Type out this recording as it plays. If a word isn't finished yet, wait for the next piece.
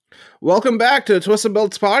Welcome back to the Twisted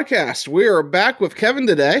Belts podcast. We are back with Kevin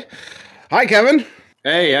today. Hi, Kevin.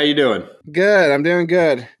 Hey, how you doing? Good. I'm doing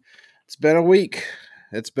good. It's been a week.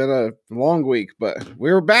 It's been a long week, but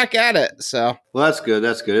we're back at it. So, well, that's good.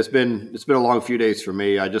 That's good. It's been a long few days for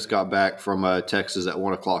me. I just got back from Texas at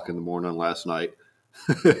 1:00 in the morning last night.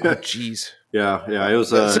 Oh, jeez. Yeah. It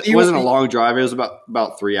was. It wasn't a long drive. It was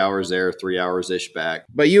about 3 hours there, 3 hours ish back.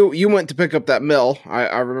 But you went to pick up that mill.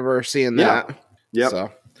 I remember seeing that. Yep.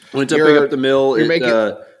 So went to pick up the mill.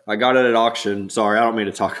 I got it at auction. Sorry, I don't mean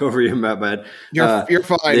to talk over you, Matt, but you're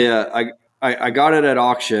fine. Yeah, I got it at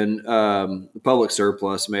auction. Public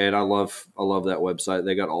Surplus, man. I love that website.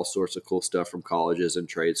 They got all sorts of cool stuff from colleges and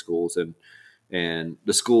trade schools, and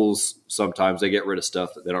the schools sometimes they get rid of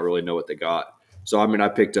stuff that they don't really know what they got. So I mean, I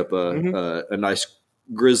picked up a nice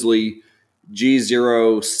Grizzly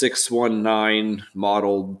G0619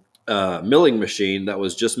 modeled milling machine that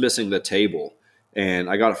was just missing the table. And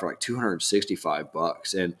I got it for like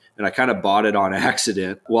 $265, and I kind of bought it on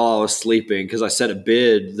accident while I was sleeping because I set a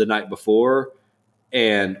bid the night before,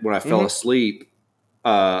 and when I fell asleep,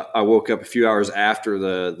 I woke up a few hours after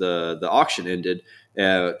the auction ended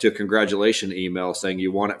to a congratulation email saying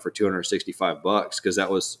you won it for $265 because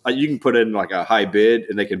that was you can put in like a high bid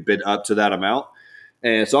and they can bid up to that amount,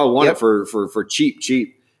 and so I won it for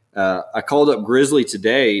cheap. I called up Grizzly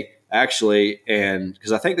today. Actually, and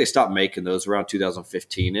because I think they stopped making those around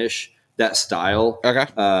 2015-ish, that style. Okay.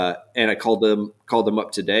 And I called them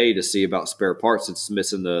up today to see about spare parts. It's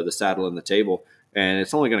missing the saddle and the table, and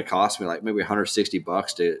it's only going to cost me like maybe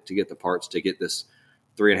 $160 to get the parts to get this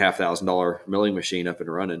 $3,500 milling machine up and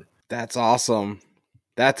running. That's awesome.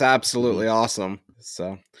 That's absolutely awesome.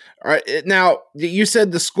 So, all right. Now you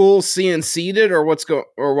said the school's CNC'd it, or what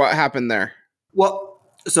happened there? Well.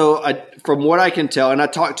 So from what I can tell, and I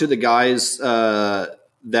talked to the guys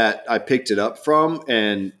that I picked it up from,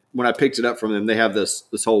 and when I picked it up from them, they have this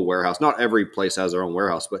whole warehouse. Not every place has their own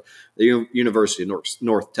warehouse, but the University of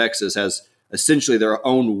North Texas has essentially their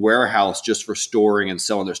own warehouse just for storing and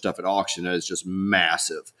selling their stuff at auction. And it's just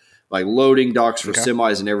massive, like loading docks for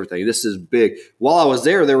semis and everything. This is big. While I was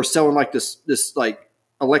there, they were selling like this like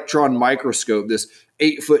electron microscope, this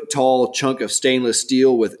 8-foot tall chunk of stainless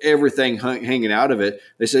steel with everything hanging out of it.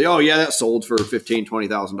 They say, "Oh yeah, that sold for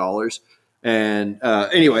 $15,000-$20,000." And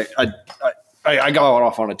anyway, I got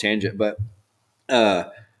off on a tangent, but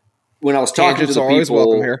when I was talking to the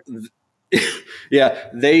people, here. Yeah,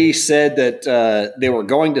 they said that they were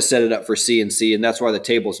going to set it up for CNC, and that's why the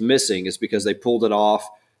table's missing. Is because they pulled it off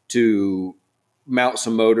to mount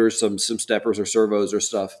some motors, some steppers or servos or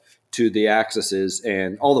stuff to the axes,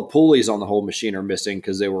 and all the pulleys on the whole machine are missing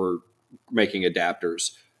because they were making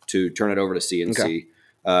adapters to turn it over to CNC. Okay.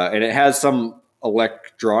 And it has some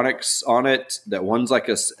electronics on it. That one's like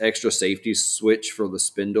a extra safety switch for the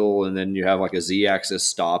spindle, and then you have like a Z-axis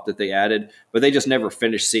stop that they added, but they just never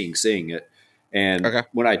finished seeing it. And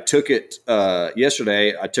when I took it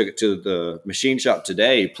yesterday, I took it to the machine shop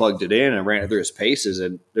today, plugged it in, and ran it through its paces,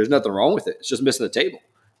 and there's nothing wrong with it. It's just missing the table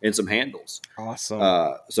and some handles. Awesome.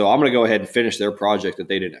 So I'm going to go ahead and finish their project that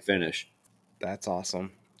they didn't finish. That's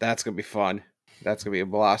awesome. That's going to be fun. That's going to be a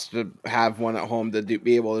blast to have one at home to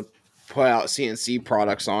be able to put out CNC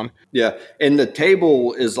products on. Yeah. And the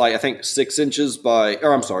table is like, I think 6 inches by,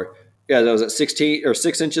 or I'm sorry. Yeah, that was at 16 or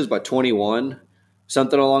 6 inches by 21,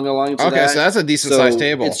 something along the lines of that. Okay, so that's a decent sized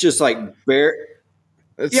table. It's just like bare.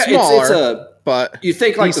 It's smaller, but you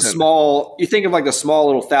think like decent. You think of like the small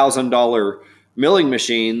little $1,000 milling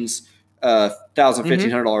machines,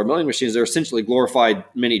 $1,500 milling machines. They're essentially glorified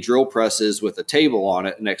mini drill presses with a table on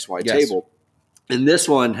it, an XY table. And this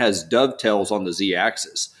one has dovetails on the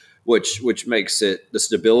Z-axis, which makes the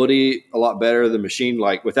stability a lot better. The machine,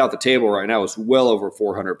 like without the table right now, is well over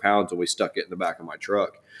 400 pounds when we stuck it in the back of my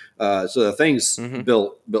truck. So the thing's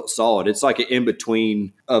built solid. It's like an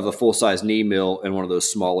in-between of a full-size knee mill and one of those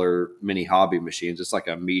smaller mini hobby machines. It's like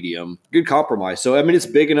a medium. Good compromise. So, I mean, it's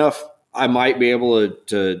big enough. I might be able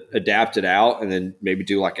to adapt it out and then maybe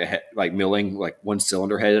do like milling like one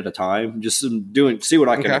cylinder head at a time. Just see what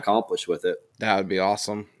I can accomplish with it. That would be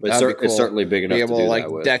awesome. But it's certainly big enough to do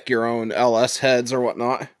that with. Deck your own LS heads or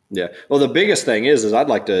whatnot. Yeah. Well, the biggest thing is I'd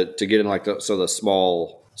like to get in like the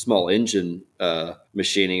small engine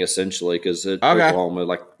machining essentially because Oklahoma,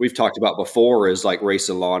 like we've talked about before, is like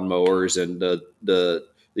racing lawnmowers and the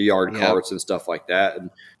yard carts and stuff like that. And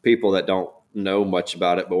people that don't know much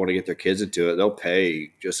about it but want to get their kids into it, they'll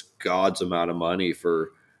pay just God's amount of money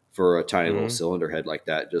for a tiny little cylinder head like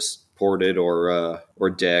that, just ported or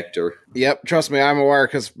decked or. Yep, trust me, I'm aware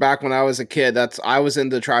because back when I was a kid, I was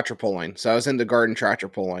into tractor pulling, so I was into garden tractor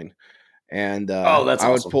pulling, and that's I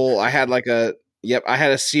awesome. would pull. I had like a Yep, I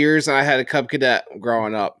had a Sears and I had a Cub Cadet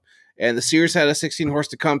growing up, and the Sears had a 16 horse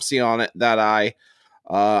Tecumseh on it that I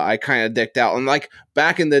kind of dicked out. And like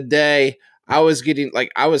back in the day, I was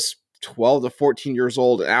 12 to 14 years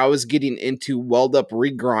old, and I was getting into weld up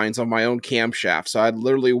regrinds on my own camshaft. So I'd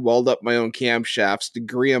literally weld up my own camshafts,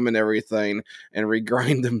 degree them and everything, and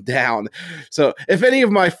regrind them down. So if any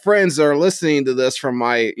of my friends are listening to this from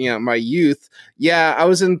my youth, yeah, I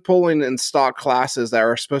was in pulling and stock classes that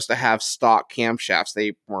were supposed to have stock camshafts.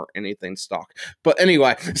 They weren't anything stock. But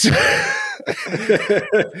anyway,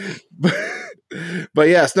 but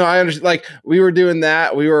yes, no, I understand. Like we were doing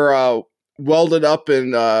that. We were welded up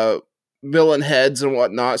and milling heads and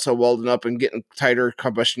whatnot. So welding up and getting tighter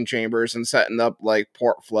combustion chambers and setting up like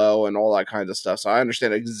port flow and all that kind of stuff. So I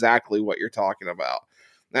understand exactly what you're talking about.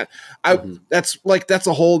 That's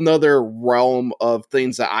a whole nother realm of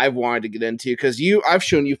things that I've wanted to get into, because I've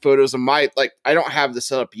shown you photos of my, like, I don't have the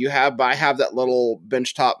setup you have, but I have that little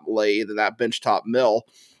benchtop lathe and that benchtop mill.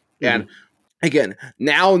 And again,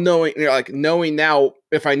 now knowing now,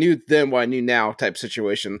 if I knew then what I knew now type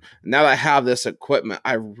situation, now that I have this equipment,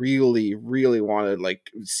 I really, really want to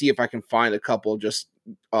like see if I can find a couple just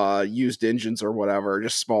used engines or whatever,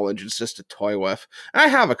 just small engines just to toy with. And I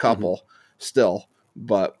have a couple still,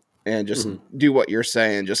 but and just do what you're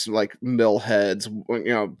saying, just like mill heads,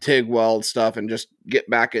 TIG weld stuff, and just get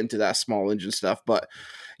back into that small engine stuff. But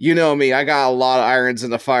you know me, I got a lot of irons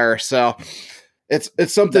in the fire, so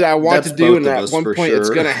it's something I want to do, and at one point it's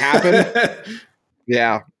going to happen.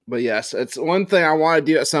 Yeah, but yes, it's one thing I want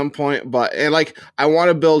to do at some point. But I want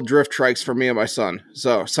to build drift trikes for me and my sons.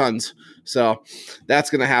 So that's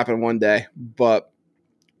going to happen one day. But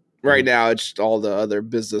right now it's just all the other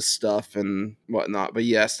business stuff and whatnot. But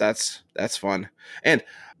yes, that's fun. And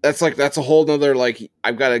that's a whole nother,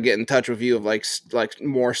 I've got to get in touch with you of like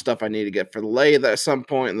more stuff I need to get for the lathe at some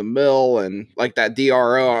point in the mill, and like that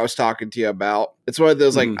DRO I was talking to you about. It's one of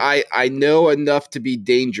those I know enough to be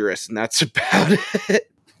dangerous, and that's about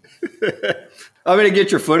it. I'm going to get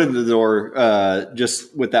your foot in the door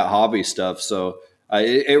just with that hobby stuff. So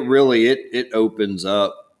it really opens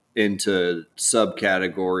up into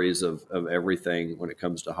subcategories of everything when it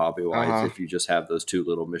comes to hobby wise. If you just have those two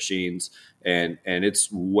little machines, and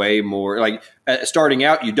it's way more like starting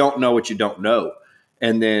out, you don't know what you don't know.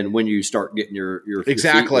 And then when you start getting your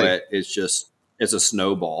feet wet, it's a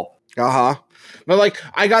snowball. But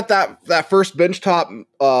I got that first benchtop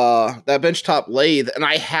lathe, and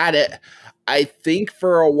I had it, I think,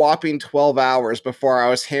 for a whopping 12 hours before I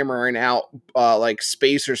was hammering out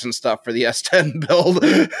spacers and stuff for the S10 build.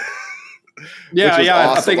 Yeah.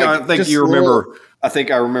 Awesome. I think you remember. I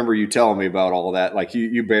think I remember you telling me about all that. Like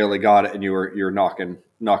you barely got it, and you're knocking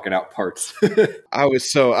out parts. I was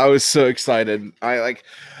so excited.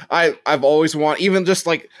 I've always wanted, even just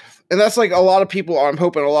and that's a lot of people. I'm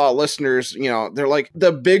hoping a lot of listeners, they're like,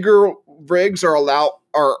 the bigger rigs are out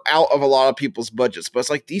of a lot of people's budgets, but it's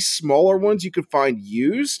like these smaller ones you could find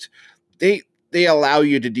used. They allow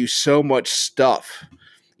you to do so much stuff,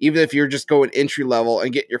 even if you're just going entry level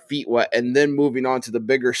and get your feet wet and then moving on to the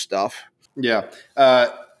bigger stuff. Yeah.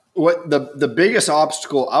 What the biggest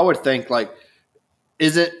obstacle I would think,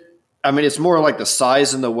 is it? I mean, it's more like the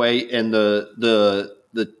size and the weight and the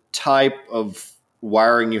type of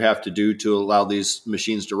wiring you have to do to allow these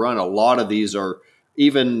machines to run. A lot of these are,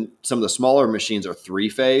 even some of the smaller machines are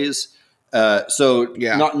 3-phase.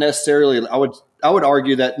 Not necessarily, I would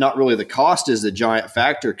argue that not really the cost is a giant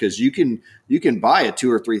factor, because you can buy a $2,000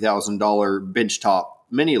 or $3,000 benchtop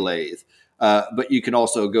mini lathe, but you can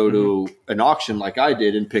also go to an auction like I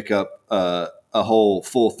did and pick up a whole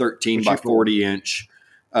full 13 by 40 inch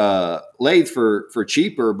lathe for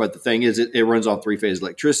cheaper. But the thing is, it runs on 3-phase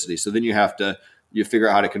electricity, so then you figure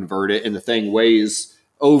out how to convert it, and the thing weighs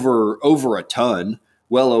over a ton.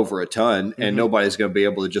 Well over a ton, and nobody's going to be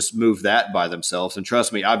able to just move that by themselves. And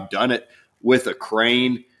trust me, I've done it with a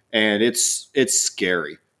crane, and it's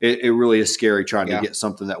scary. It really is scary trying to get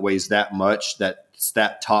something that weighs that much, that's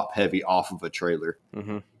that top heavy, off of a trailer.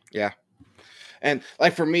 Yeah. And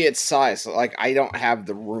for me, it's size. I don't have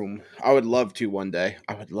the room. I would love to one day.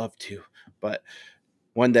 But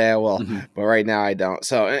one day I will. But right now I don't.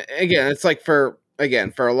 So again, it's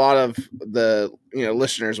for a lot of the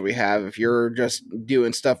listeners we have, if you're just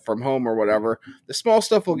doing stuff from home or whatever, the small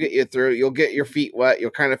stuff will get you through. You'll get your feet wet.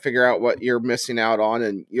 You'll kind of figure out what you're missing out on,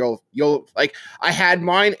 and you'll I had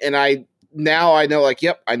mine, and I know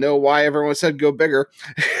yep, I know why everyone said go bigger.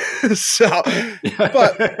 So,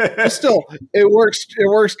 but still, it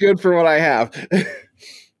works good for what I have.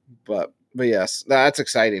 but yes, that's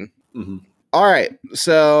exciting. All right,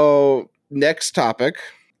 so next topic.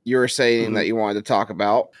 you were saying that you wanted to talk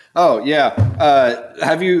about. Oh yeah.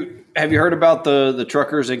 Have you heard about the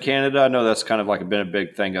truckers in Canada? I know that's kind of like been a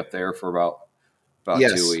big thing up there for about 2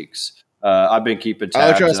 Yes. weeks. I've been keeping Oh, tabs,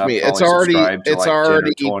 and trust I've me, probably subscribed to it's like 10 or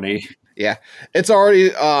already 20. yeah, it's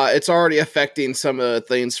already affecting some of the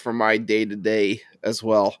things for my day to day as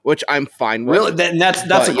well, which I'm fine with. Really,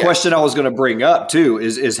 that's a question I was going to bring up too.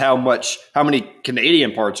 Is how many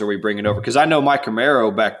Canadian parts are we bringing over? Because I know my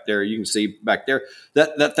Camaro back there, you can see back there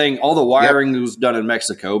that thing. All the wiring was done in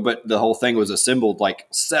Mexico, but the whole thing was assembled like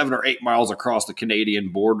 7 or 8 miles across the Canadian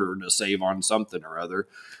border to save on something or other.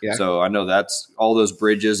 Yeah. So I know that's all those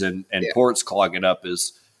bridges and ports clogging up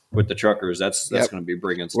is with the truckers. That's going to be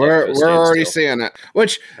bringing stuff. We're already seeing it,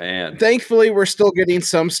 which thankfully we're still getting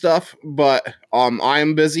some stuff, but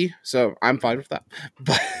I'm busy, so I'm fine with that.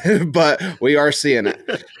 But we are seeing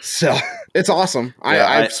it, so it's awesome.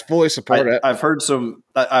 I fully support it. I've heard some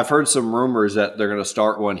rumors that they're going to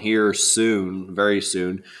start one here soon, very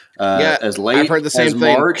soon. As late I've heard the same as thing.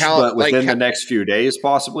 March, but within the next few days,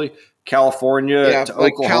 possibly. California to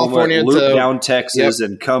Oklahoma, California loop down Texas,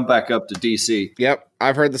 and come back up to DC. Yep,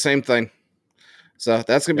 I've heard the same thing. So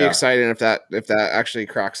that's gonna be exciting if that actually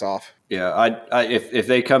cracks off. Yeah, if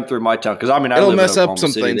they come through my town, because I mean, it'll mess up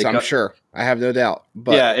some things. I'm sure. I have no doubt.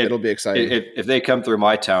 But it'll be exciting. If they come through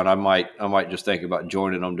my town, I might just think about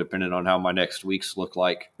joining them, depending on how my next weeks look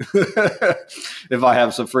like. If I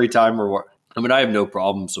have some free time or what. I mean, I have no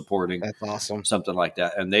problem supporting That's awesome. something like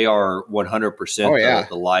that. And they are 100%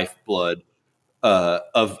 the lifeblood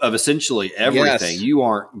of essentially everything. Yes. You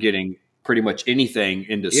aren't getting pretty much anything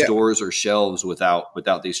into stores or shelves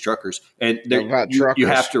without these truckers. And you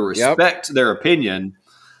have to respect their opinion.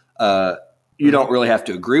 You don't really have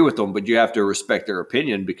to agree with them, but you have to respect their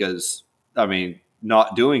opinion because, I mean,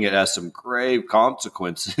 not doing it has some grave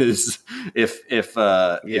consequences if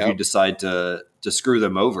you decide to screw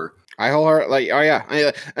them over. And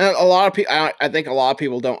a lot of people. I think a lot of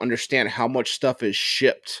people don't understand how much stuff is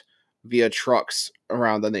shipped via trucks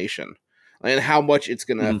around the nation, and how much it's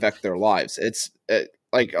going to affect their lives.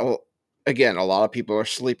 Again, a lot of people are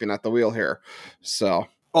sleeping at the wheel here. So,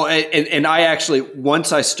 and I actually,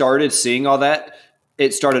 once I started seeing all that,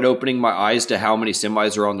 it started opening my eyes to how many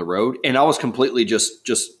semis are on the road, and I was completely just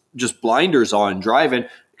blinders on, driving,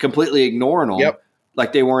 completely ignoring them. Yep.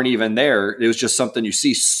 Like they weren't even there. It was just something you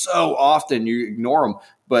see so often, you ignore them.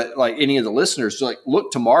 But like any of the listeners, like,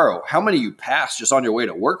 look tomorrow, how many you pass just on your way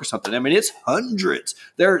to work or something? I mean, it's hundreds.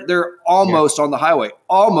 They're almost on the highway,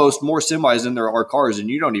 almost more semis than there are cars, and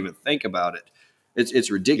you don't even think about it. It's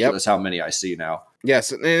ridiculous how many I see now.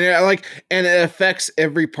 Yes, and it affects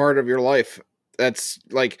every part of your life. That's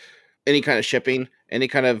like any kind of shipping, any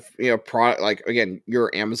kind of product, like again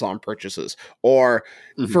your Amazon purchases, or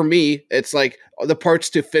for me it's like the parts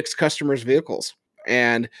to fix customers' vehicles,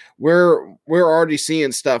 and we're already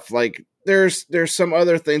seeing stuff like there's some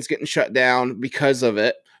other things getting shut down because of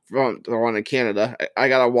it from the one in Canada. I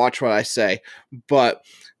gotta watch what I say, but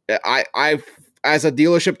I've as a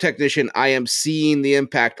dealership technician I am seeing the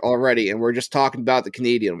impact already, and we're just talking about the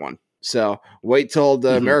Canadian one. So wait till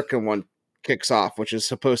the American one kicks off, which is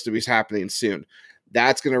supposed to be happening soon.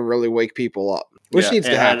 That's going to really wake people up, which needs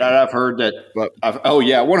to happen. And I've heard that.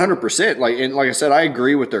 100%. Like I said, I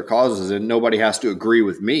agree with their causes, and nobody has to agree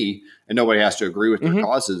with me, and nobody has to agree with their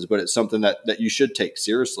causes. But it's something that you should take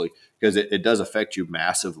seriously because it does affect you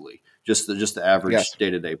massively. Just the average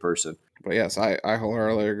day-to-day person. But yes, I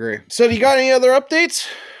wholeheartedly agree. So, do you got any other updates?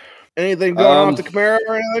 Anything going on with the Camaro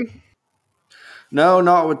or anything? No,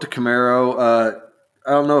 not with the Camaro.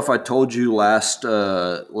 I don't know if I told you last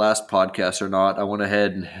podcast or not. I went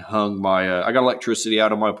ahead and hung my I got electricity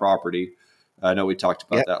out of my property. I know we talked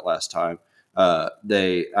about that last time. I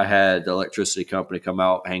had the electricity company come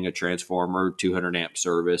out, hang a transformer, 200 amp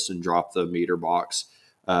service, and drop the meter box.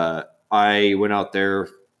 I went out there,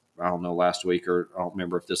 I don't know, last week, or I don't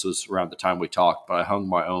remember if this was around the time we talked, but I hung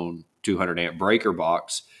my own 200 amp breaker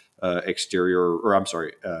box, outdoor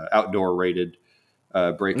rated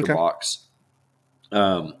breaker box.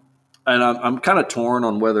 And I'm kind of torn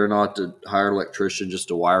on whether or not to hire an electrician just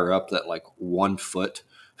to wire up that like 1 foot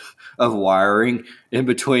of wiring in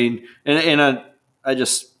between. And I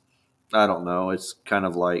don't know. It's kind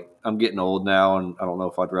of like I'm getting old now, and I don't know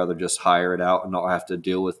if I'd rather just hire it out and not have to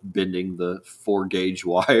deal with bending the 4-gauge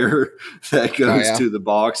wire that goes to the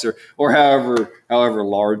box or however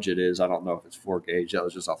large it is. I don't know if it's 4-gauge. That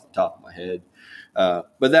was just off the top of my head.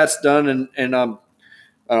 But that's done, and I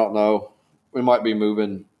don't know. We might be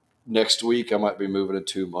moving next week. I might be moving in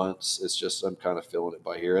 2 months. It's just I'm kind of feeling it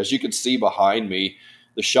by here. As you can see behind me,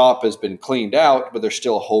 the shop has been cleaned out, but there's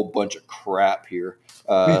still a whole bunch of crap here.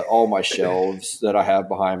 All my shelves that I have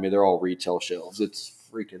behind me, they're all retail shelves. It's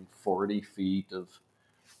freaking 40 feet of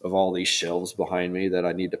all these shelves behind me that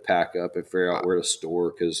I need to pack up and figure out where to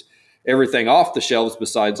store, because everything off the shelves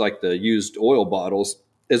besides like the used oil bottles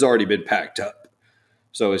has already been packed up.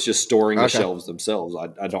 So it's just storing the shelves themselves.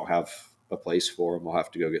 I don't have a place for them. I'll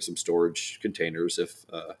have to go get some storage containers if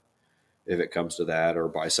it comes to that, or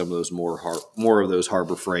buy some of those more of those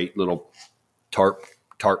Harbor Freight little tarp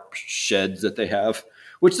sheds that they have,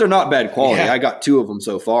 which they're not bad quality. Yeah. I got 2 of them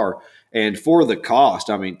so far, and for the cost,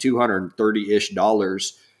 I mean,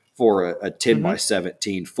 $230-ish for a 10 by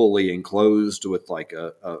 17 fully enclosed with like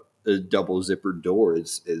a double zippered door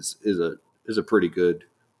is a pretty good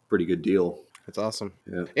deal. That's awesome.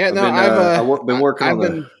 Yeah. I've been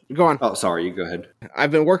working go on. Oh, sorry. You go ahead.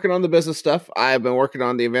 I've been working on the business stuff. I've been working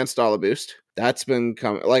on the Advanced Dollar Boost. That's been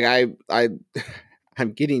coming. Like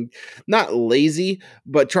I'm getting not lazy,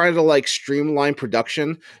 but trying to like streamline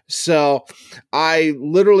production. So I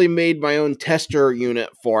literally made my own tester unit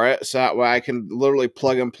for it, so that way I can literally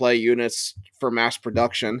plug and play units for mass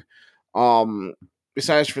production.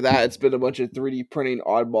 Besides for that, it's been a bunch of 3D printing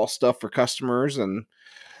oddball stuff for customers and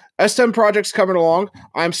S10 projects coming along.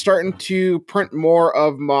 I'm starting to print more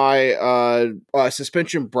of my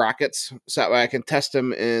suspension brackets, so that way I can test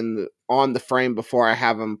them on the frame before I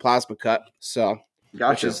have them plasma cut. So,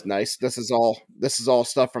 which is nice. This is all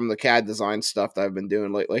stuff from the CAD design stuff that I've been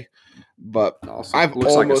doing lately. But awesome. I've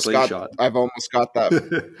almost got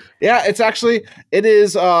that. Yeah, it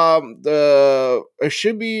is it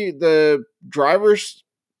should be the driver's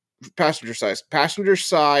passenger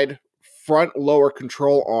side front lower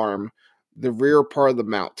control arm, the rear part of the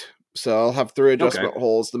mount. So I'll have 3 adjustment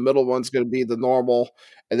holes. The middle one's going to be the normal,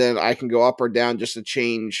 and then I can go up or down just to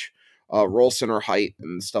change roll center height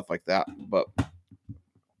and stuff like that. But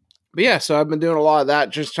yeah, so I've been doing a lot of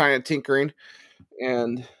that, just trying to tinkering,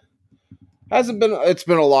 and it's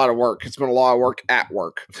been a lot of work. It's been a lot of work at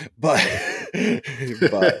work, but yeah.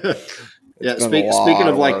 Speaking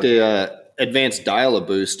of like the Advanced Dial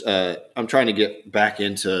Boost, I'm trying to get back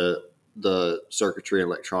into the circuitry and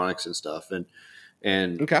electronics and stuff, and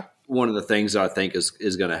one of the things that I think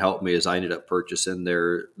is going to help me is I ended up purchasing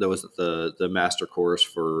there was the master course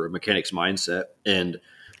for Mechanics Mindset, and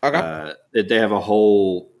they have a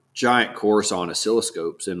whole giant course on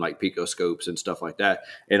oscilloscopes and like picoscopes and stuff like that,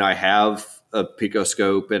 and I have a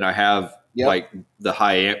picoscope, and I have like the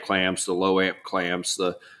high amp clamps, the low amp clamps,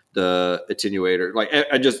 the attenuator, like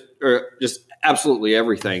I just absolutely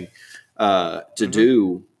everything to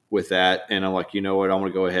do with that. And I'm like, you know what, I'm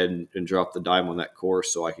going to go ahead and drop the dime on that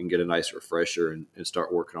course so I can get a nice refresher and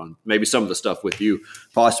start working on maybe some of the stuff with you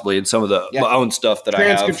possibly, and some of my own stuff that I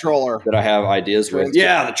have ideas with.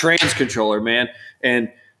 Yeah, the trans controller, man. And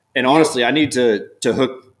honestly, I need to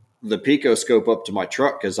hook the picoscope up to my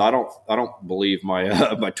truck, because I don't believe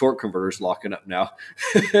my my torque converter is locking up now.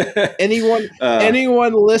 Anyone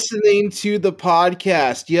listening to the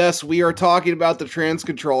podcast, yes, we are talking about the trans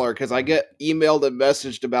controller, because I get emailed and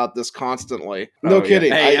messaged about this constantly. No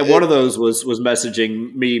kidding. Hey, one of those was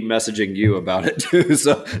messaging you about it too.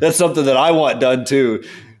 So that's something that I want done too.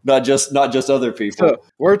 Not just other people. So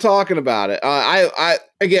we're talking about it.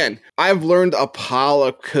 I've learned a pile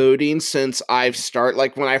of coding since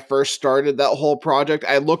like when I first started that whole project.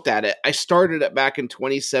 I looked at it. I started it back in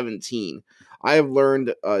 2017. I have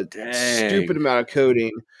learned a stupid amount of coding,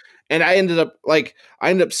 and I ended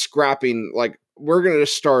up scrapping. Like, we're going to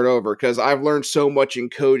just start over, because I've learned so much in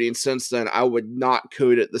coding since then. I would not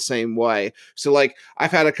code it the same way. So like, I've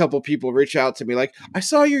had a couple people reach out to me like, I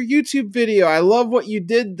saw your YouTube video. I love what you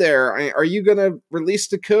did there. Are you going to release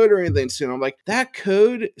the code or anything soon? I'm like, that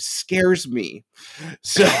code scares me.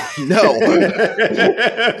 So no,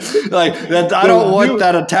 like that. I don't want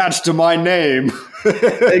that attached to my name.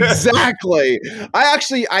 Exactly. I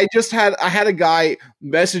had a guy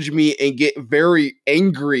message me and get very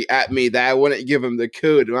angry at me that I wouldn't give him the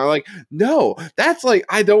code. And I'm like, no, that's like,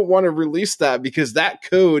 I don't want to release that, because that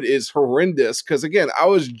code is horrendous. Because again, I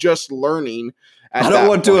was just learning. I don't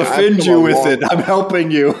want to offend you with it. I'm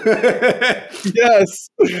helping you. Yes.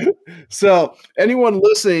 So anyone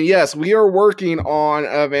listening, yes, we are working on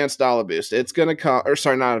Advanced Dial Boost. It's going to come, or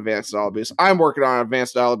sorry, not Advanced Dial Boost. I'm working on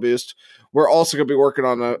Advanced Dial Boost. We're also going to be working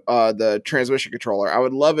on the transmission controller. I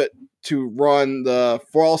would love it to run the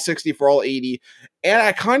 4L60, 4L80, and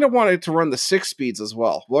I kind of wanted to run the 6 speeds as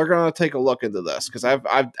well. We're going to take a look into this, because I've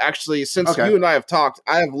actually, since you and I have talked,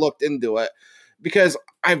 I have looked into it, because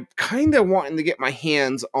I'm kind of wanting to get my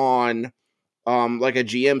hands on like a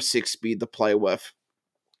GM 6 speed to play with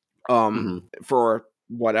for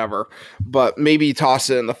whatever. But maybe toss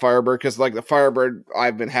it in the Firebird, because like the Firebird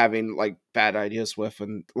I've been having like bad ideas with,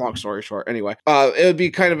 and long story short, anyway, it would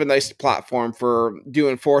be kind of a nice platform for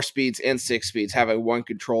doing 4 speeds and 6 speeds, having one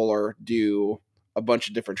controller do a bunch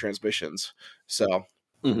of different transmissions. So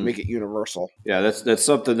make it universal. Yeah, that's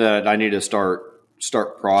something that I need to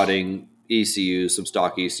start prodding ECUs, some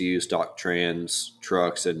stock ECUs, stock trans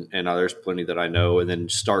trucks, and there's plenty that I know, and then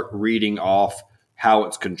start reading off how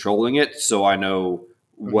it's controlling it, so I know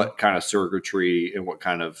what kind of circuitry and what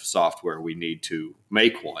kind of software we need to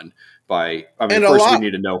make one. First we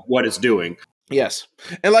need to know what it's doing. Yes.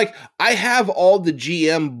 And like I have all the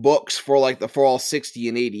GM books for like the 4L60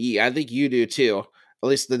 and 80E. I think you do too, at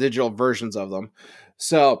least the digital versions of them.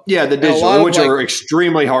 So yeah, the digital, which are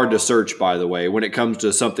extremely hard to search, by the way, when it comes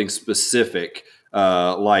to something specific,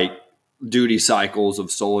 like duty cycles of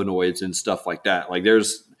solenoids and stuff like that. Like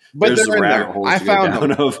there's some rabbit holes I found them.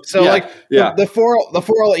 The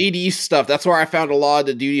 4L80 stuff, that's where I found a lot of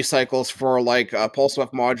the duty cycles for like pulse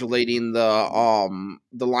width modulating the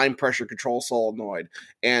line pressure control solenoid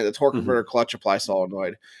and the torque converter clutch apply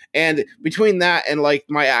solenoid. And between that and like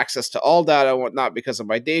my access to all data and whatnot because of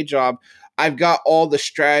my day job, I've got all the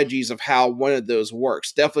strategies of how one of those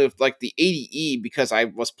works. Definitely with like the 80E, because I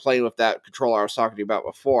was playing with that controller I was talking to you about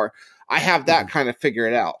before. I have that kind of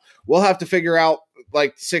figured out. We'll have to figure out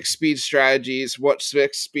like 6-speed strategies, what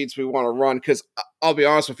 6 speeds we want to run. Because I'll be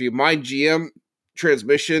honest with you, my GM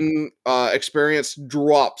transmission experience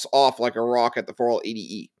drops off like a rock at the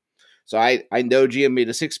 4L80E. So I know GM made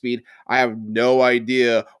a 6-speed. I have no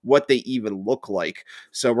idea what they even look like.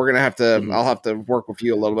 So we're gonna have to. I'll have to work with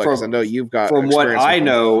you a little bit because I know you've got. From what I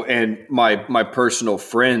know, and my personal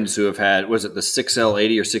friends who have had, was it the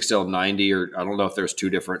 6L80 or 6L90, or I don't know if there's 2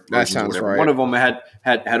 different versions. That sounds right. One of them had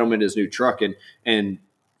him in his new truck, and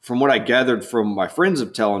from what I gathered from my friends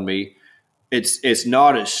of telling me, it's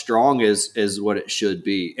not as strong as what it should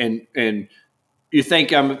be, and you think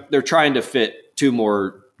they're trying to fit 2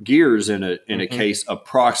 more gears in a case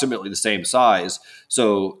approximately the same size,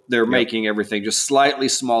 so they're making everything just slightly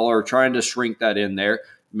smaller, trying to shrink that in there,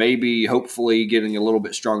 maybe hopefully getting a little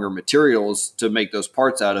bit stronger materials to make those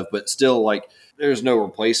parts out of, but still, like, there's no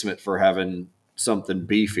replacement for having something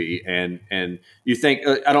beefy. And you think,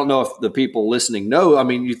 I don't know if the people listening know, I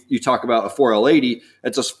mean, you talk about a 4L80,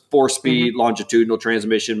 it's a 4-speed longitudinal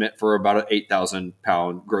transmission meant for about an 8,000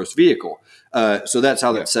 pound gross vehicle. So that's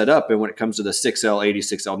how that's set up. And when it comes to the 6L80,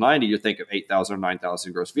 6L90, you think of 8,000 or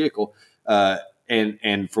 9,000 gross vehicle.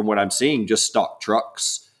 And from what I'm seeing, just stock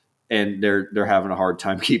trucks, and they're having a hard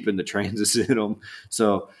time keeping the transits in them.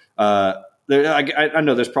 So I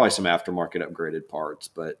know there's probably some aftermarket upgraded parts,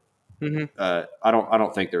 but I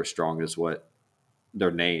don't think they're as strong as what they're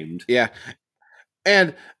named. Yeah,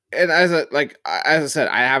 and as I said,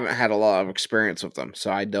 I haven't had a lot of experience with them,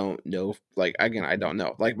 so I don't know. Like, again, I don't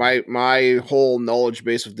know. Like my whole knowledge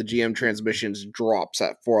base of the GM transmissions drops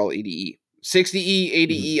at 4L80E, 60E,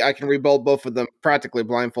 80E. I can rebuild both of them practically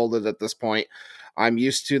blindfolded at this point. I'm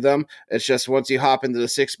used to them. It's just once you hop into the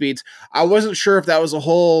 6 speeds, I wasn't sure if that was a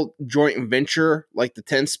whole joint venture like the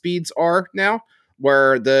 10 speeds are now,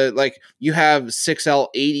 where you have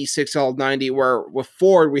 6L80, 6L90, where with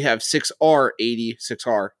Ford we have 6R80,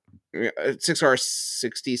 6R60,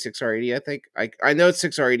 6R80, I think. I know it's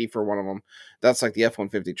 6R80 for one of them. That's like the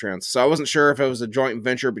F-150 trans. So I wasn't sure if it was a joint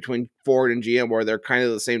venture between Ford and GM where they're kind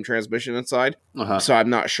of the same transmission inside. So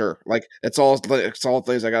I'm not sure. Like, it's all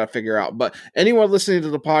things I got to figure out. But anyone listening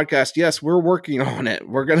to the podcast, yes, we're working on it.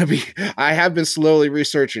 I have been slowly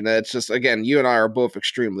researching it. It's just, again, you and I are both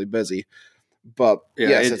extremely busy. But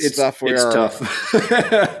yes, it's stuff it's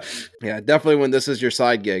tough. Yeah, definitely when this is your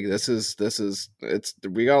side gig, we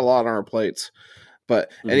got a lot on our plates.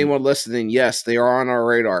 But anyone listening, yes, they are on our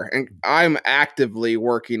radar. And I'm actively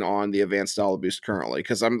working on the Advanced Dial Boost currently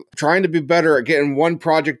because I'm trying to be better at getting one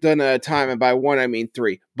project done at a time. And by one, I mean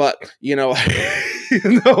 3. But, you know,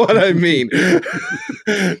 you know what I mean.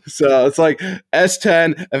 So it's like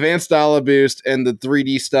S10, Advanced Dial Boost, and the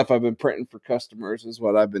 3D stuff I've been printing for customers is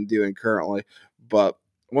what I've been doing currently. But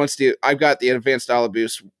I've got the Advanced Dial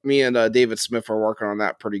Boost. Me and David Smith are working on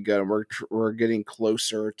that pretty good, and we're getting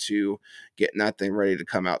closer to getting that thing ready to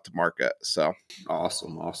come out to market. So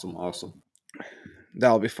awesome.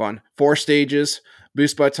 That'll be fun. 4 stages: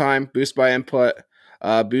 boost by time, boost by input,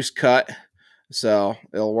 boost cut. So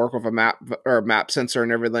it'll work with a map sensor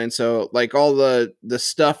and everything. So like all the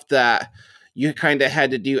stuff that you kind of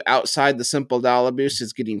had to do outside the simple dial boost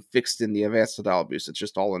is getting fixed in the Advanced Dial Boost. It's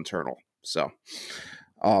just all internal. So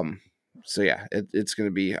So yeah, it's going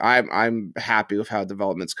to be. I'm happy with how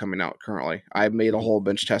development's coming out currently. I've made a whole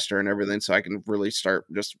bench tester and everything, so I can really start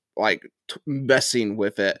just like messing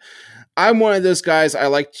with it. I'm one of those guys. I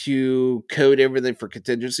like to code everything for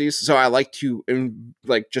contingencies, so I like to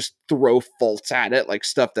like just throw faults at it, like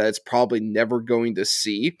stuff that it's probably never going to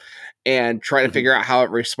see, and try to figure out how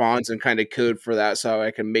it responds and kind of code for that, so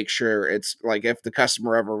I can make sure it's like if the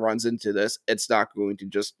customer ever runs into this, it's not going to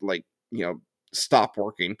just like stop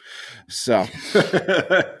working. So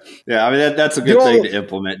yeah, I mean that's a good thing to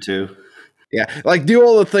implement too. Yeah, like do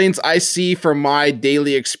all the things I see from my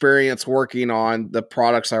daily experience working on the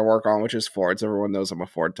products I work on, which is Fords. Everyone knows I'm a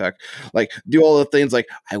Ford tech. Like do all the things like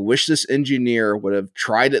I wish this engineer would have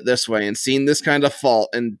tried it this way and seen this kind of fault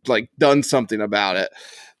and like done something about it.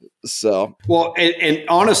 So well, and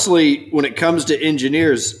honestly, when it comes to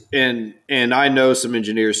engineers, and I know some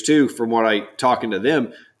engineers too, from what I talking to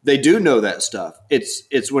them, they do know that stuff.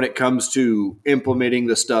 It's when it comes to implementing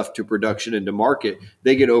the stuff to production and to market,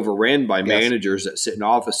 they get overran by managers that sit in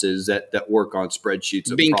offices that work on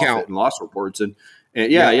spreadsheets of profit and loss reports and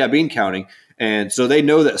bean counting. And so they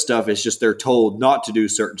know that stuff. It's just they're told not to do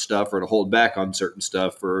certain stuff or to hold back on certain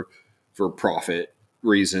stuff for profit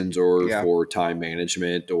reasons or for time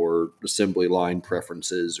management or assembly line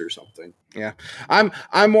preferences or something. Yeah.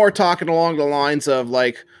 I'm more talking along the lines of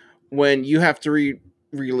like when you have to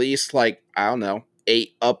release like, I don't know,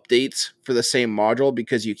 8 updates for the same module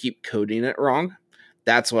because you keep coding it wrong.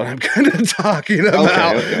 That's what I'm kind of talking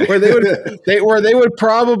about. Okay. Where they would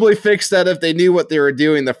probably fix that if they knew what they were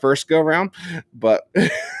doing the first go round. But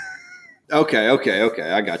Okay.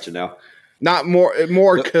 I got you now. Not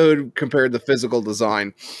more code compared to physical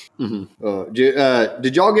design. Mm-hmm.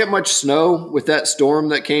 Did y'all get much snow with that storm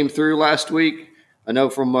that came through last week? I know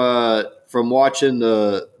from watching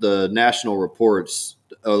the national reports,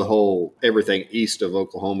 the whole everything east of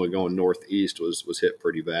Oklahoma going northeast was hit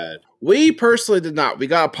pretty bad. We personally did not. We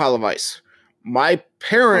got a pile of ice. My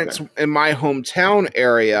parents in my hometown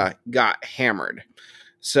area got hammered.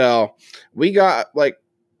 So we got like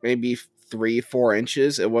maybe 3-4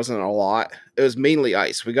 inches. It wasn't a lot. It was mainly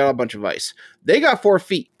ice. We got a bunch of ice. They got 4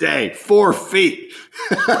 feet. Dang, 4 feet.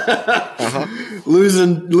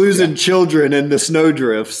 Losing children in the snow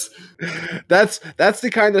drifts. That's the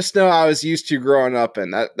kind of snow I was used to growing up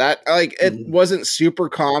in. That like it wasn't super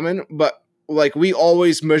common, but like we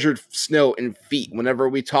always measured snow in feet. Whenever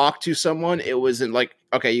we talked to someone, it was in like,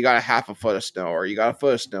 okay, you got a half a foot of snow, or you got a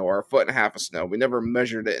foot of snow, or a foot and a half of snow. We never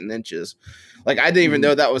measured it in inches. Like I didn't even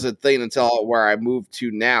know that was a thing until where I moved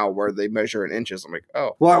to now, where they measure in inches. I'm like,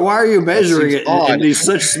 oh, why are you measuring it in these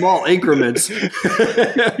such small increments?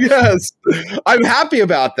 Yes, I'm happy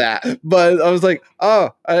about that, but I was like, oh,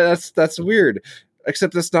 that's weird.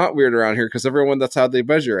 Except it's not weird around here because everyone, that's how they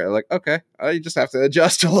measure it. Like, okay, you just have to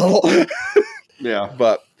adjust a little. Yeah,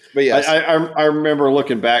 but yes, I remember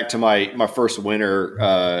looking back to my first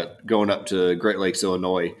winter going up to Great Lakes,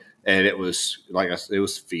 Illinois, and it was like it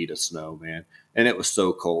was feet of snow, man, and it was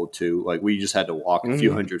so cold too. Like we just had to walk a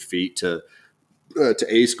few hundred feet to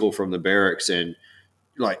A school from the barracks, and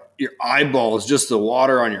like your eyeballs, just the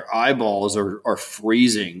water on your eyeballs are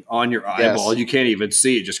freezing on your eyeball. Yes. You can't even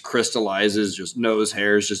see it; just crystallizes. Just nose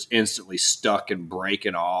hairs just instantly stuck and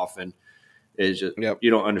breaking off, and it's just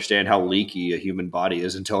you don't understand how leaky a human body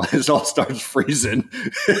is until it all starts freezing.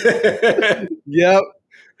 Yep.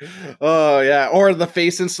 Oh yeah, or the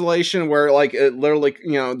face installation where like it literally,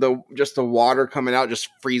 the water coming out just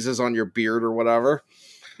freezes on your beard or whatever.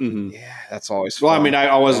 Mm-hmm. Yeah, that's always fun. Well, I mean,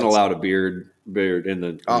 I wasn't allowed a beard in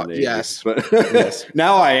the Navy, yes, but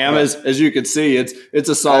now I am. As you can see, it's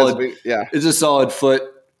a solid it's a solid foot,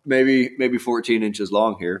 maybe 14 inches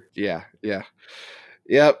long here. Yeah.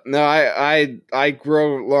 Yep. No, I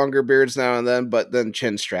grow longer beards now and then, but then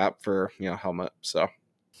chin strap for helmet, so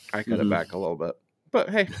I cut it back a little bit. But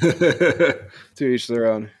hey, to each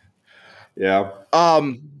their own. Yeah.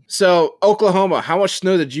 So Oklahoma, how much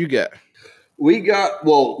snow did you get? We got,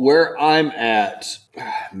 where I'm at,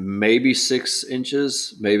 maybe 6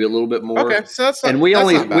 inches, maybe a little bit more. Okay, so that's not, and we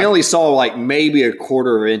only saw like maybe a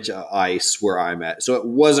quarter inch of ice where I'm at, so it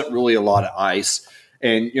wasn't really a lot of ice.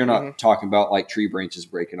 And you're not talking about like tree branches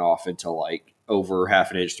breaking off until like over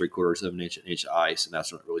half an inch, 3/4 of an inch of ice, and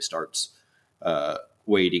that's when it really starts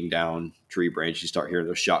weighting down tree branches. You start hearing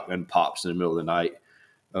those shotgun pops in the middle of the night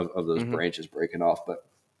of those branches breaking off, but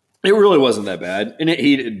it really wasn't that bad, and it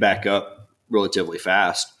heated back up relatively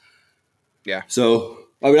fast. Yeah. So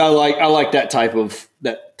I mean, I like that type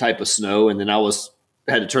of snow, and then I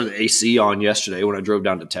had to turn the AC on yesterday when I drove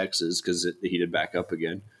down to Texas because it heated back up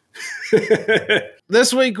again.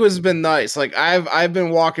 This week has been nice. Like I've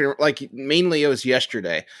been walking, like mainly it was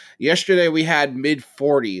yesterday. Yesterday we had mid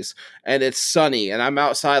 40s and it's sunny and I'm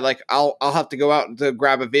outside. Like I'll have to go out to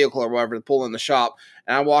grab a vehicle or whatever to pull in the shop,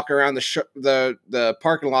 and I walk around the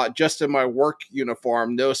parking lot just in my work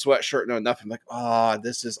uniform, no sweatshirt, no nothing. I'm like, oh,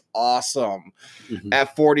 this is awesome.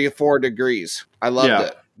 At 44 degrees, I loved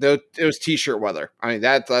it. Though it was t-shirt weather. I mean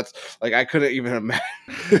that's like I couldn't even imagine.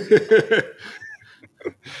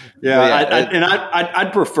 I'd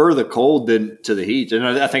prefer the cold than to the heat. And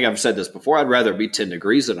I think I've said this before. I'd rather be 10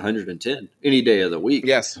 degrees than 110 any day of the week.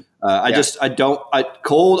 Yes.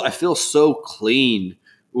 Cold. I feel so clean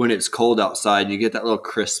when it's cold outside. You get that little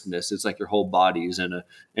crispness. It's like your whole body's in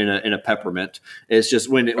a peppermint. It's just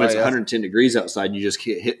when it's 110 degrees outside, you just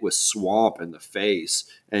get hit with swamp in the face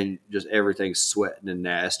and just everything's sweating and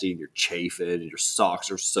nasty and you're chafing and your socks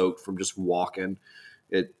are soaked from just walking.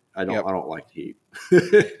 I don't like the heat.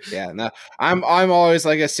 Yeah, no, I'm always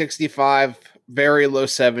like a 65, very low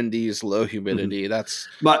 70s, low humidity. That's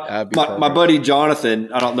my buddy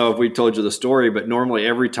Jonathan. I don't know if we told you the story, but normally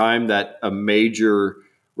every time that a major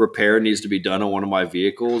repair needs to be done on one of my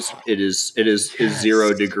vehicles, it is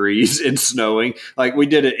 0 degrees and snowing. Like we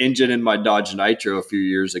did an engine in my Dodge Nitro a few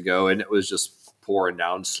years ago, and it was just pouring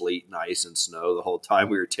down sleet and ice and snow the whole time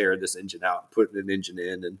we were tearing this engine out and putting an engine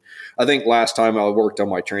in. And I think last time I worked on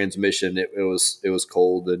my transmission, it was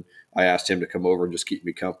cold, and I asked him to come over and just keep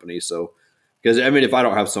me company. So, because I mean, if I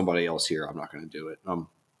don't have somebody else here, I'm not going to do it.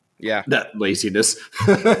 That laziness.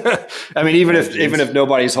 I mean, even if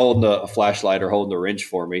nobody's holding a flashlight or holding a wrench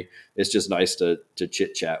for me, it's just nice to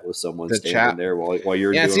chit chat with someone standing there while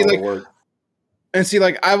you're doing all the work. And see,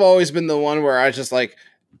 like I've always been the one where I just like,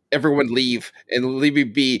 everyone leave me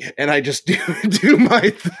be, and I just do my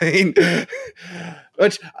thing.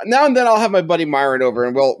 Which now and then I'll have my buddy Myron over,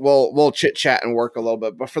 and we'll chit chat and work a little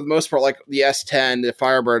bit. But for the most part, like the S10, the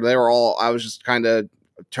Firebird, they were all. I was just kind of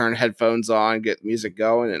turn headphones on, get music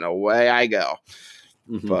going, and away I go.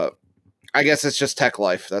 Mm-hmm. But I guess it's just tech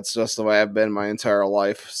life. That's just the way I've been my entire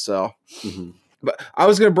life. So, But I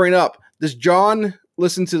was going to bring up: does John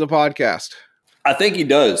listen to the podcast? I think he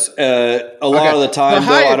does. A lot of the time,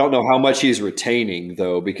 though, I don't know how much he's retaining,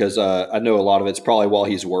 though, because I know a lot of it's probably while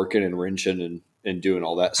he's working and wrenching and doing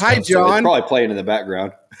all that stuff. Hi, John. So it's probably playing in the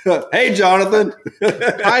background. Hey, Jonathan.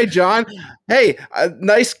 Hi, John. Hey,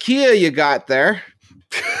 nice Kia you got there.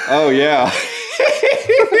 Oh, yeah.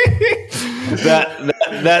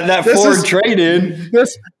 that Ford trade-in.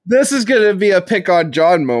 This is going to be a pick on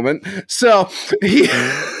John moment. So he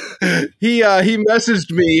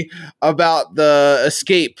messaged me about the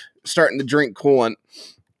Escape starting to drink coolant,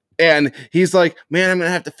 and he's like, man, I'm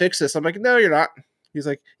gonna have to fix this. I'm like, no, you're not. He's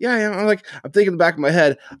like, yeah, I am. I'm like, I'm thinking in the back of my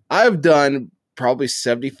head, I've done probably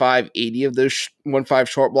 75, 80 of those 1.5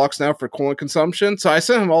 short blocks now for coolant consumption. So I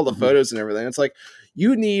sent him all the photos and everything. It's like,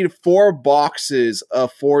 you need 4 boxes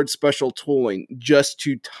of Ford special tooling just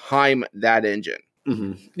to time that engine.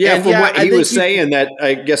 Mm-hmm. Yeah, from what he was saying, that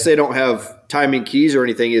I guess they don't have timing keys or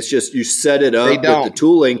anything. It's just you set it up with the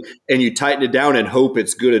tooling and you tighten it down and hope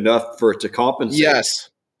it's good enough for it to compensate.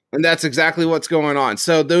 Yes, and that's exactly what's going on.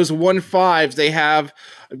 So those 1.5s they have,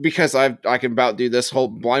 because I can about do this whole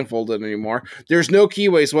blindfolded anymore. There's no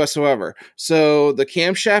keyways whatsoever. So the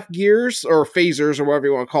camshaft gears or phasers or whatever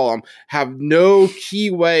you want to call them have no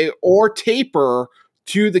keyway or taper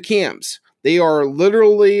to the cams. They are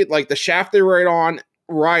literally like the shaft they ride on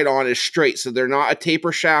is straight, so they're not a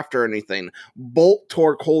taper shaft or anything. Bolt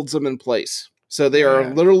torque holds them in place. So they are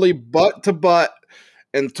literally butt to butt,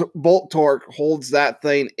 and bolt torque holds that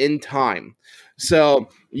thing in time. So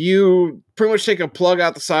you pretty much take a plug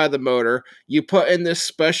out the side of the motor, you put in this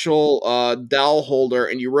special dowel holder,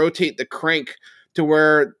 and you rotate the crank to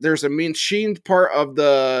where there's a machined part of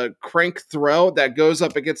the crank throw that goes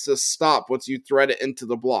up against the stop once you thread it into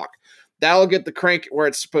the block. That'll get the crank where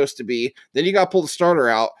it's supposed to be. Then you got to pull the starter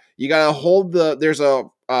out. You got to hold there's a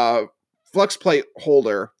flex plate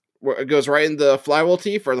holder where it goes right in the flywheel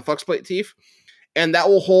teeth or the flex plate teeth. And that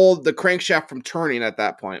will hold the crankshaft from turning at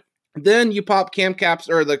that point. Then you pop cam caps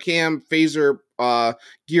or the cam phaser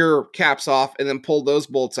gear caps off and then pull those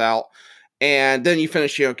bolts out. And then you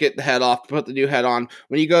finish, get the head off, put the new head on.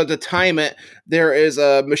 When you go to time it, there is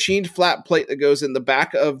a machined flat plate that goes in the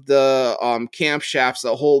back of the camshafts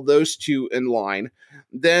that hold those two in line.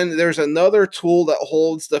 Then there's another tool that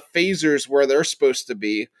holds the phasers where they're supposed to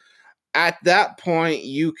be. At that point,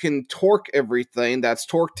 you can torque everything. That's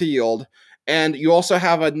torque to yield. And you also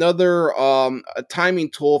have another a timing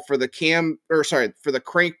tool for the for the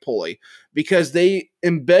crank pulley, because they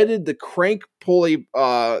embedded the crank pulley,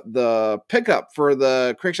 the pickup for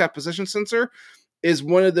the crankshaft position sensor is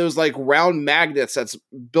one of those like round magnets that's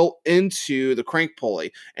built into the crank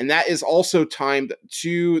pulley, and that is also timed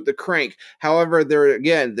to the crank. However,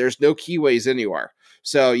 there's no keyways anywhere.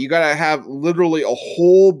 So you got to have literally a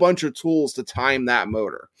whole bunch of tools to time that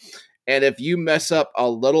motor. And if you mess up a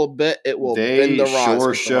little bit, it will bend the rods.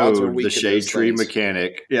 Sure showed the Shade Tree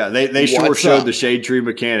Mechanic. Yeah, they sure showed the Shade Tree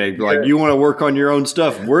Mechanic. Like, you want to work on your own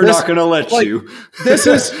stuff? We're not going to let you. This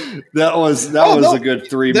is that was a good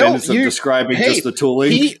 3 minutes of describing just the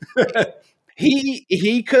tooling.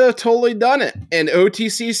 He could have totally done it. And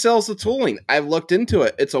OTC sells the tooling. I've looked into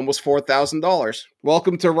it. It's almost $4,000.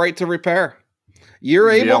 Welcome to Right to Repair. You're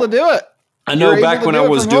able to do it. I know back when I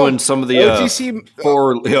was doing some of the OTC,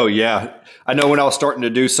 I know when I was starting to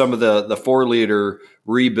do some of the 4-liter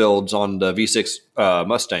rebuilds on the V6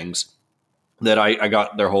 Mustangs, that I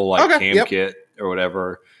got their whole cam kit or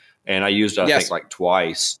whatever, and I used it I think like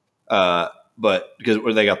twice. But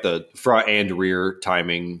because they got the front and rear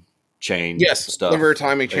timing chain stuff, the rear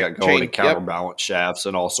timing chain, they got going and counterbalance shafts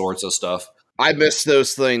and all sorts of stuff. I miss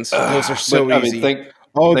those things. Those are so easy.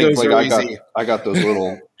 Those are easy. I got those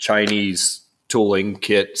little Chinese tooling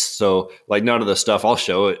kits. So like none of the stuff, I'll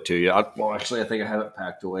show it to you. Actually, I think I have it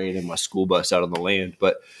packed away in my school bus out on the land,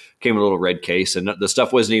 but came in a little red case, and the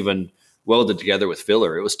stuff wasn't even welded together with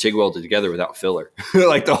filler. It was TIG welded together without filler.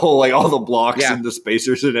 Like the whole, all the blocks and the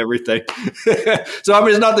spacers and everything. So, I mean,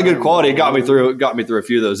 it's not the good quality. It got me through a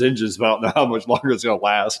few of those engines, but I don't know how much longer it's going to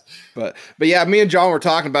last. But yeah, me and John were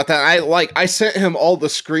talking about that. I sent him all the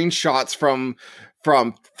screenshots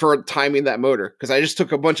for timing that motor, because I just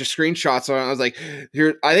took a bunch of screenshots and I was like,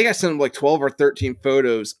 here, I think I sent him like 12 or 13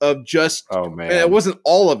 photos of just, and it wasn't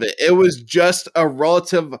all of it. It was just a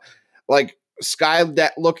relative like sky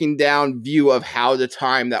looking down view of how to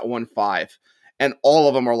time that 1.5, and all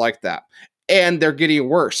of them are like that, and they're getting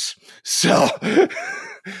worse. So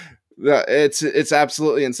it's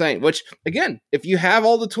absolutely insane, which again, if you have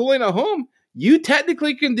all the tooling at home, you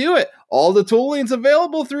technically can do it. All the tooling's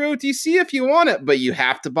available through OTC if you want it, but you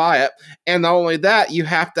have to buy it. And not only that, you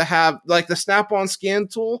have to have, like, the Snap-on scan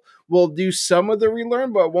tool will do some of the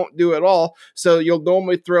relearn, but it won't do it all. So you'll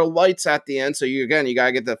normally throw lights at the end. So you got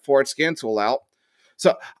to get the Ford scan tool out.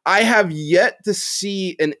 So I have yet to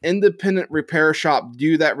see an independent repair shop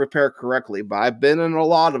do that repair correctly, but I've been in a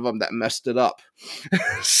lot of them that messed it up.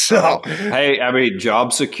 So, hey, I mean,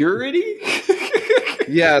 job security?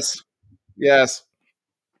 Yes.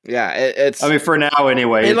 Yeah, it's. I mean, for now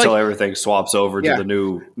anyway, until everything swaps over to the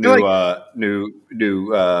new. What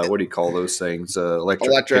do you call those things?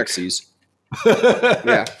 Electric Pixies.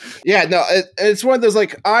 No, it's one of those,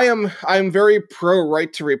 like, I'm very pro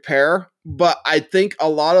right to repair, but I think a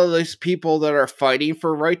lot of these people that are fighting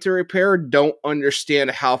for right to repair don't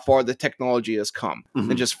understand how far the technology has come,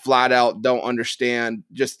 and just flat out don't understand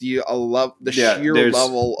just the sheer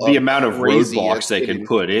level of the amount of roadblocks they can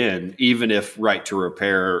put in. Even if right to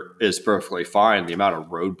repair is perfectly fine, the amount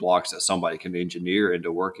of roadblocks that somebody can engineer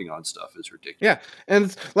into working on stuff is ridiculous. Yeah, and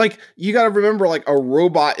it's like, you got to remember, like, a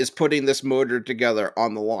robot is putting this motor together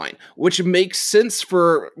on the line, which makes sense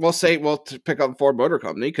for, to pick up Ford Motor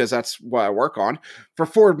Company, because that's what I work on. For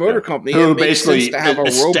Ford Motor Company, who basically to have a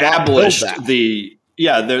established robot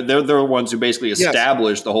they're the ones who basically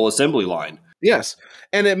established the whole assembly line. Yes.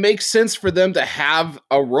 And it makes sense for them to have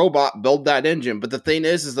a robot build that engine. But the thing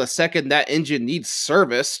is the second that engine needs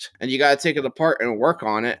serviced and you got to take it apart and work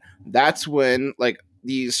on it, that's when, like,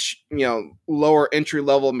 these, lower entry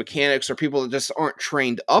level mechanics or people that just aren't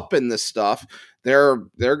trained up in this stuff, they're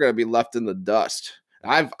going to be left in the dust.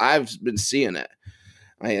 I've been seeing it.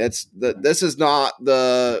 I mean, this is not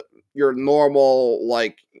your normal,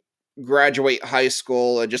 like, graduate high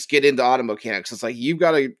school and just get into auto mechanics. It's like, you've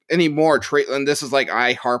got to anymore trade. And this is like,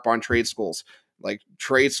 I harp on trade schools. Like,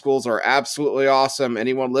 trade schools are absolutely awesome.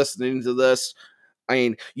 Anyone listening to this, I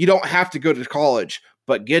mean, you don't have to go to college,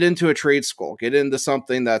 but get into a trade school, get into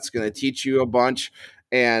something that's going to teach you a bunch.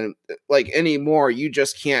 And like, anymore, you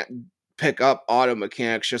just can't pick up auto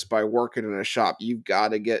mechanics just by working in a shop. You've got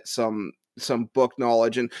to get some book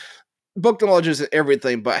knowledge, and book knowledge isn't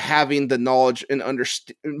everything, but having the knowledge and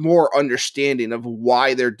more understanding of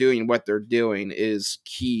why they're doing what they're doing is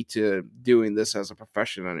key to doing this as a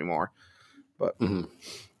profession anymore. But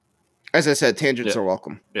as I said, tangents are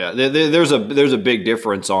welcome. Yeah, there's a big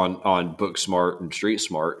difference on book smart and street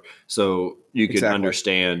smart. So you can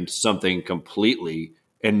understand something completely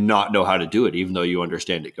and not know how to do it, even though you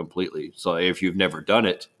understand it completely. So if you've never done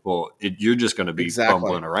it, you're just going to be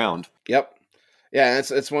bumbling around. Yep. Yeah,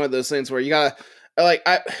 it's one of those things where you gotta, like,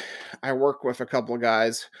 I work with a couple of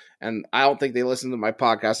guys, and I don't think they listen to my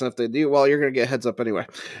podcast, and if they do, well, you're gonna get a heads up anyway.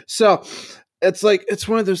 So it's like, it's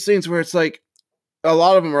one of those things where it's like, a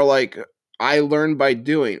lot of them are like, I learned by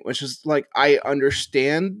doing, which is like, I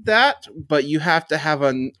understand that, but you have to have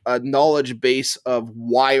a knowledge base of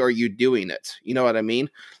why are you doing it. You know what I mean?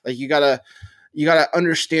 Like you gotta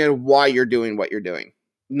understand why you're doing what you're doing,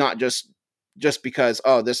 not just because,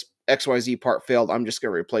 oh, this XYZ part failed, I'm just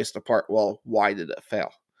gonna replace the part. Well, why did it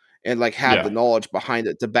fail? And like have Yeah. the knowledge behind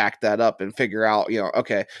it to back that up and figure out,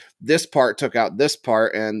 okay, this part took out this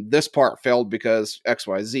part and this part failed because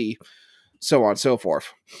XYZ, so on and so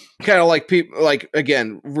forth. Kind of like people, like,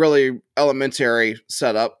 again, really elementary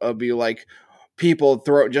setup of be like, people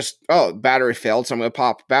throw just, oh, battery failed, so I'm going to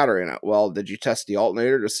pop battery in it. Well, did you test the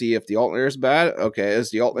alternator to see if the alternator is bad? Okay, is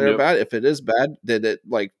the alternator bad? If it is bad,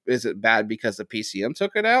 is it bad because the PCM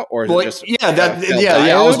took it out, or is it just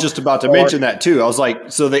I was just about to mention that too. I was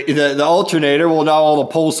like, so the alternator, well, now all the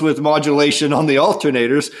pulse width modulation on the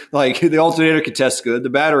alternators, like the alternator could test good, the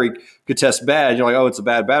battery could test bad. You're like, oh, it's a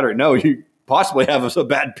bad battery. No, you possibly have a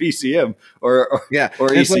bad PCM or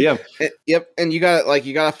ECM. Like, yep. And you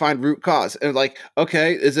gotta find root cause. And like,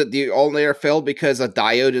 okay, is it the alternator failed because a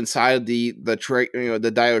diode inside the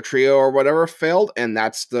diode trio or whatever failed, and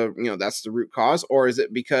that's the root cause? Or is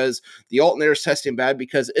it because the alternator is testing bad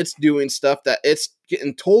because it's doing stuff that it's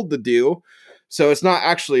getting told to do, so it's not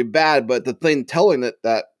actually bad, but the thing telling it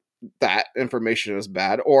that information is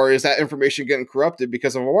bad? Or is that information getting corrupted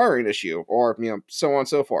because of a wiring issue, or so on and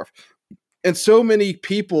so forth? And so many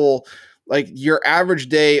people, like your average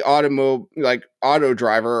day auto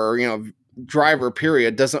driver, or driver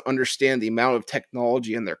period, doesn't understand the amount of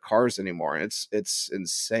technology in their cars anymore. And it's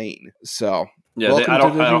insane. So yeah,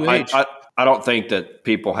 I don't think that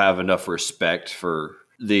people have enough respect for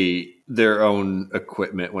their own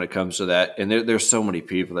equipment when it comes to that. And there's so many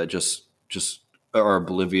people that just are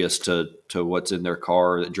oblivious to what's in their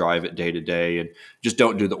car, that drive it day to day and just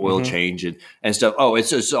don't do the oil change and stuff. Oh, it's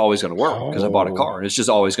just always going to work because I bought a car and it's just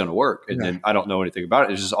always going to work. And then I don't know anything about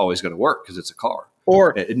it. It's just always going to work because it's a car.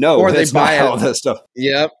 Or they buy all that stuff.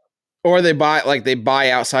 Yep. Or they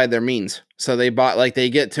buy outside their means. So they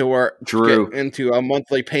get to where get into a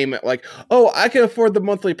monthly payment. Like, oh, I can afford the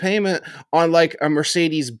monthly payment on like a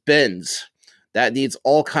Mercedes Benz that needs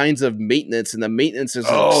all kinds of maintenance, and the maintenance is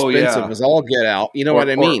expensive as all get out. You know what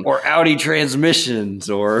I mean? Or Audi transmissions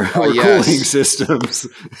or cooling systems.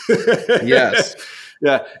 Yes.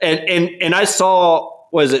 Yeah. And I saw,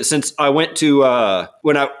 since I went to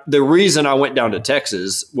the reason I went down to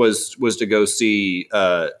Texas was to go see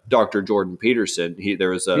Dr. Jordan Peterson.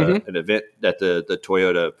 There was an event at the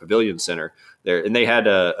Toyota Pavilion Center there, and they had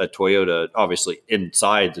a Toyota obviously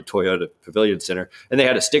inside the Toyota Pavilion Center, and they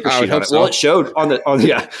had a sticker sheet on it. So. Well, it showed on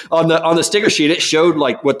the sticker sheet, it showed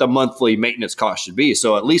like what the monthly maintenance cost should be.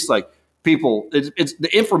 So at least like people, it's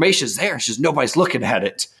the information is there. It's just nobody's looking at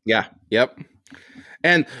it. Yeah. Yep.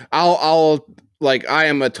 And I'll like, I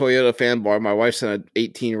am a Toyota fanboy. My wife's in an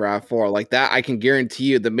 18 RAV4. Like that, I can guarantee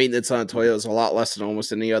you the maintenance on a Toyota is a lot less than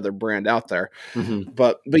almost any other brand out there. Mm-hmm.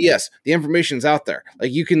 But yes, the information's out there.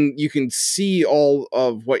 Like you can see all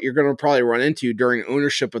of what you're going to probably run into during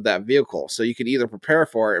ownership of that vehicle. So you can either prepare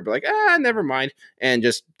for it or be like, never mind, and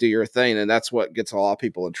just do your thing. And that's what gets a lot of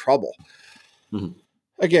people in trouble. Mm-hmm.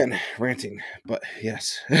 Again, ranting, but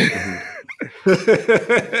yes. Mm-hmm.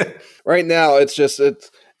 Right now,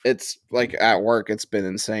 it's like at work, it's been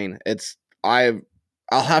insane. I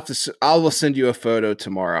will send you a photo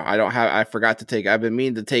tomorrow. I forgot to take it. I've been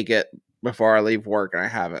meaning to take it before I leave work and I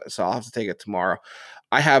haven't. So I'll have to take it tomorrow.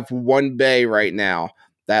 I have one bay right now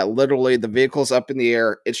that literally the vehicle's up in the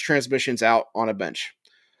air. Its transmission's out on a bench.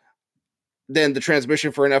 Then the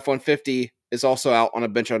transmission for an F-150 is also out on a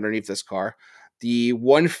bench underneath this car. The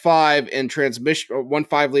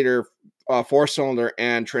 1.5 liter 4-cylinder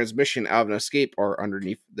and transmission out of an Escape are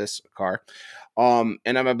underneath this car. And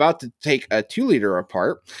I'm about to take a 2-liter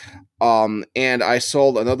apart. And I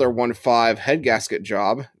sold another 1.5 head gasket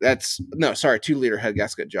job. 2-liter head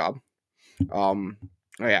gasket job. And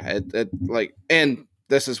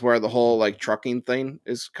this is where the whole like trucking thing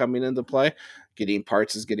is coming into play. Getting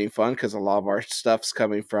parts is getting fun because a lot of our stuff's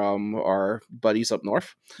coming from our buddies up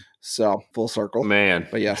north. So full circle, man.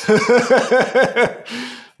 But yes.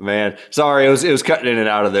 Man, sorry, it was cutting in and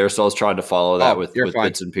out of there, so I was trying to follow that with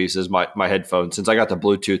bits and pieces. My headphones, since I got the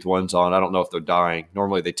Bluetooth ones on, I don't know if they're dying.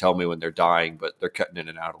 Normally they tell me when they're dying, but they're cutting in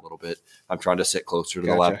and out a little bit. I'm trying to sit closer to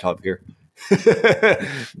the laptop here.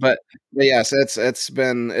 but yes, it's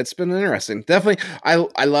been interesting. Definitely,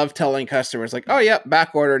 I love telling customers like, oh yeah,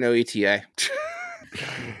 back order, no ETA.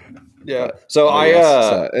 Yeah. So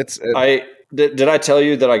did I tell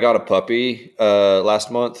you that I got a puppy last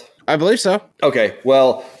month? I believe so. Okay.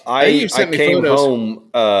 Well, I came home.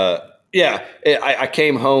 I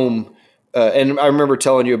came home And I remember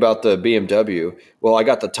telling you about the BMW. Well, I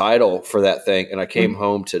got the title for that thing, and I came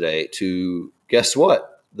home today to guess what?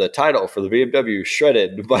 The title for the BMW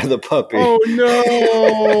shredded by the puppy. Oh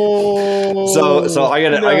no! So I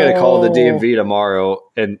gotta call the DMV tomorrow,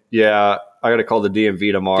 and I gotta call the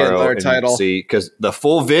DMV tomorrow and title. see, because the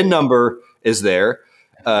full VIN number is there.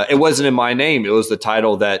 It wasn't in my name; it was the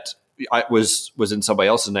title that was in somebody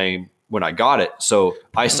else's name when I got it. So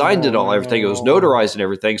I signed it all, everything. It was notarized and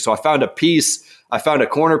everything. So I found a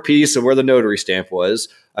corner piece of where the notary stamp was.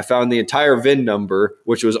 I found the entire VIN number,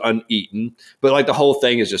 which was uneaten, but like the whole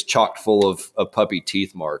thing is just chocked full of puppy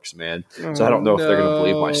teeth marks, man. So I don't know if they're going to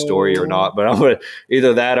believe my story or not, but I'm going to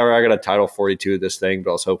either that or I got a Title 42 of this thing,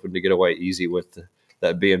 but I was hoping to get away easy with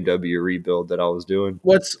that BMW rebuild that I was doing.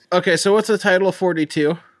 So what's the Title 42?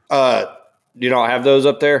 You don't have those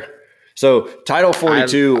up there? So Title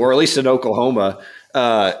 42, or at least in Oklahoma,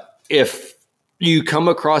 if you come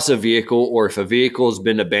across a vehicle, or if a vehicle has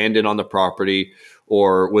been abandoned on the property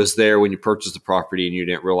or was there when you purchased the property and you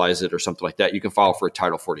didn't realize it or something like that, you can file for a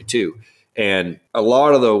Title 42. And a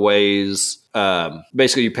lot of the ways,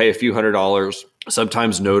 basically you pay a few $100s.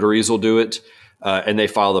 Sometimes notaries will do it. And they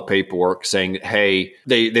file the paperwork saying, hey,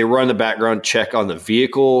 they run the background check on the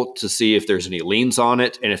vehicle to see if there's any liens on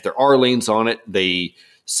it. And if there are liens on it, they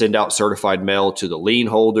send out certified mail to the lien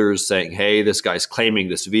holders saying, hey, this guy's claiming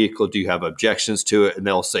this vehicle. Do you have objections to it? And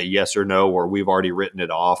they'll say yes or no, or we've already written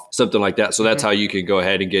it off, something like that. So that's how you can go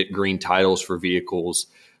ahead and get green titles for vehicles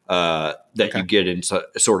that you get in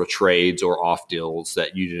sort of trades or off deals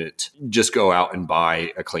that you didn't just go out and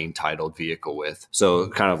buy a clean titled vehicle with. So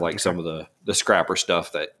kind of like some of the scrapper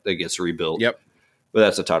stuff that gets rebuilt. Yep. But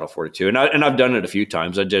that's a Title 42. And I've done it a few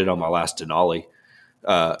times. I did it on my last Denali.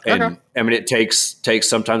 I mean, it takes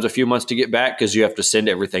sometimes a few months to get back because you have to send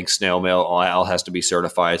everything snail mail. All has to be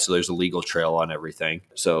certified. So there's a legal trail on everything.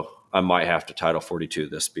 So I might have to Title 42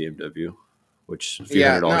 this BMW, which a few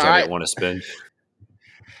 $100 I didn't want to spend.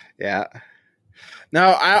 Yeah.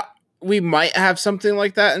 No, we might have something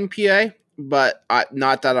like that in PA, but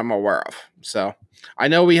not that I'm aware of. So I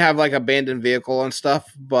know we have like abandoned vehicle and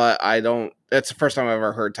stuff, but I don't. That's the first time I've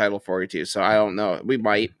ever heard Title 42, so I don't know.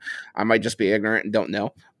 I might just be ignorant and don't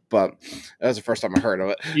know, but that was the first time I heard of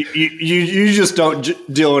it. You just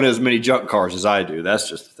don't deal in as many junk cars as I do. That's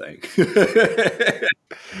just the thing.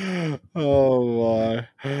 Oh my,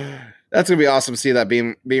 that's gonna be awesome to see that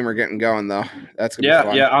Beamer getting going though. That's gonna be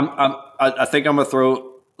fun. Yeah. I think I'm gonna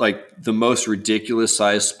throw like the most ridiculous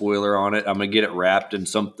size spoiler on it. I'm gonna get it wrapped in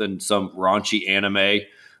some raunchy anime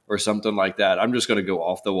or something like that. I'm just going to go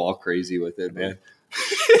off the wall crazy with it, man.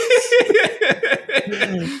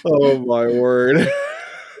 Oh my word.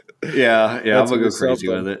 Yeah. I'm going to go crazy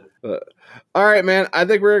with it. All right, man. I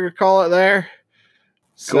think we're going to call it there.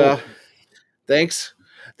 So cool. Thanks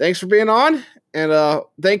for being on. And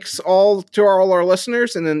thanks all our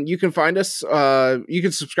listeners. And then you can find us, you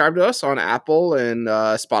can subscribe to us on Apple and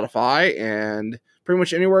Spotify and pretty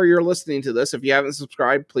much anywhere you're listening to this. If you haven't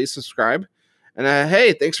subscribed, please subscribe. And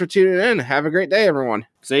hey, thanks for tuning in. Have a great day, everyone.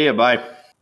 See ya. Bye.